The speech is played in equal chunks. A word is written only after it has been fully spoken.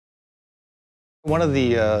One of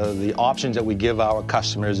the options that we give our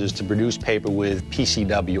customers is to produce paper with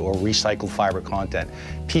PCW, or recycled fiber content.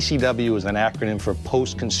 PCW is an acronym for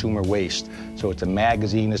post-consumer waste. So it's a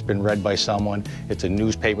magazine that's been read by someone, it's a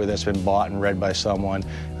newspaper that's been bought and read by someone,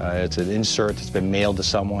 it's an insert that's been mailed to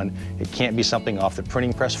someone. It can't be something off the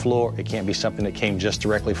printing press floor, it can't be something that came just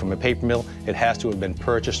directly from a paper mill. It has to have been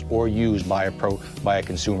purchased or used by a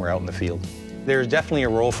consumer out in the field. There's definitely a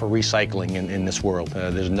role for recycling in this world.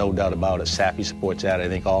 There's no doubt about it. SAPI supports that. I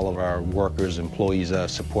think all of our workers, employees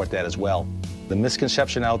support that as well. The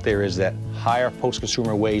misconception out there is that higher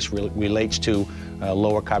post-consumer waste relates to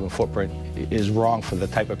lower carbon footprint is wrong for the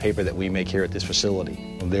type of paper that we make here at this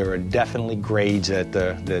facility. There are definitely grades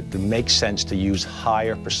that make sense to use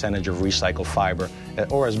higher percentage of recycled fiber,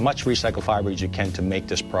 or as much recycled fiber as you can to make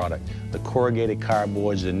this product. The corrugated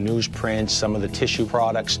cardboards, the newsprints, some of the tissue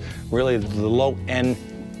products, really the low-end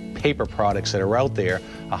paper products that are out there,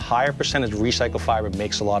 a higher percentage of recycled fiber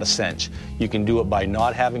makes a lot of sense. You can do it by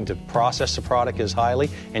not having to process the product as highly,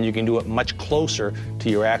 and you can do it much closer to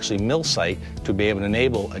your actually mill site to be able to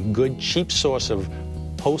enable a good, cheap source of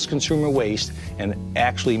post-consumer waste and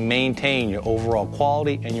actually maintain your overall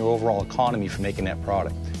quality and your overall economy for making that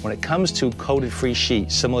product. When it comes to coated-free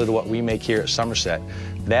sheet, similar to what we make here at Somerset,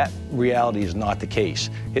 that reality is not the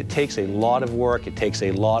case. It takes a lot of work, it takes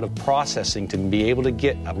a lot of processing to be able to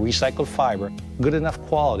get a recycled fiber good enough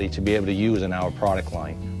quality to be able to use in our product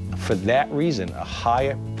line. For that reason, a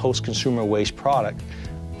higher post-consumer waste product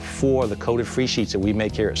for the coated-free sheets that we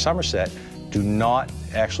make here at Somerset do not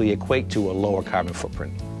actually equate to a lower carbon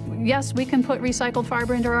footprint. Yes, we can put recycled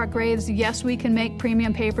fiber into our grades. Yes, we can make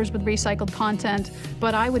premium papers with recycled content.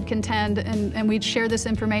 But I would contend, and we'd share this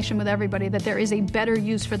information with everybody, that there is a better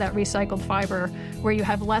use for that recycled fiber where you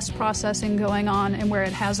have less processing going on and where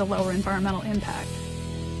it has a lower environmental impact.